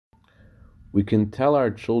We can tell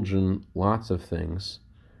our children lots of things,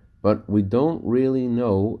 but we don't really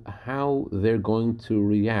know how they're going to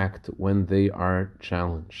react when they are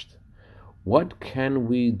challenged. What can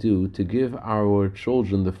we do to give our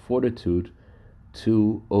children the fortitude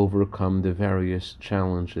to overcome the various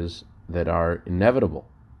challenges that are inevitable?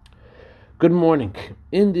 Good morning.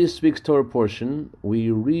 In this week's Torah portion,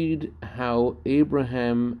 we read how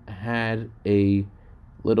Abraham had a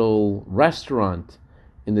little restaurant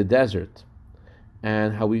in the desert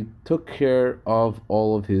and how he took care of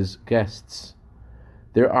all of his guests.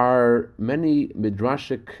 There are many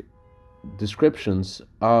midrashic descriptions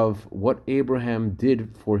of what Abraham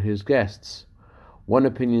did for his guests. One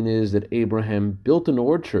opinion is that Abraham built an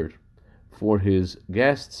orchard for his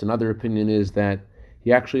guests. Another opinion is that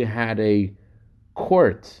he actually had a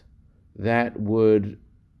court that would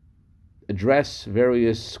address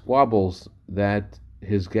various squabbles that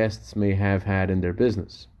his guests may have had in their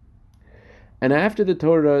business. And after the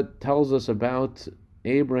Torah tells us about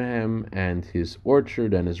Abraham and his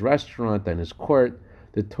orchard and his restaurant and his court,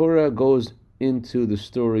 the Torah goes into the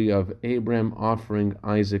story of Abraham offering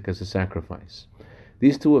Isaac as a sacrifice.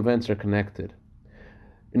 These two events are connected.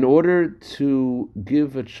 In order to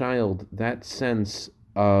give a child that sense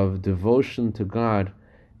of devotion to God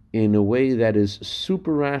in a way that is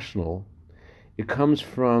super rational, it comes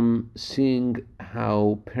from seeing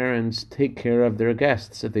how parents take care of their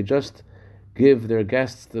guests. If they just give their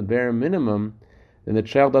guests the bare minimum, then the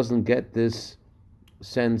child doesn't get this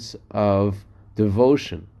sense of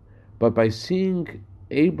devotion. But by seeing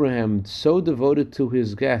Abraham so devoted to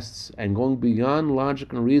his guests and going beyond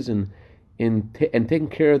logic and reason and taking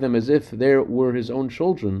care of them as if they were his own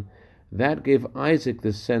children, that gave Isaac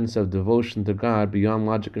this sense of devotion to God beyond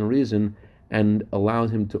logic and reason and allowed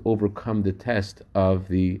him to overcome the test of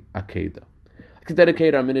the Akedah. I can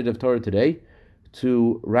dedicate our minute of Torah today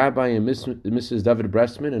to Rabbi and Mrs. David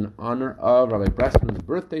Bressman in honor of Rabbi Bressman's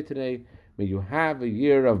birthday today. May you have a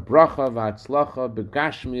year of bracha v'atzlacha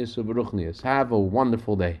begashmius u'beruchnius. Have a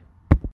wonderful day.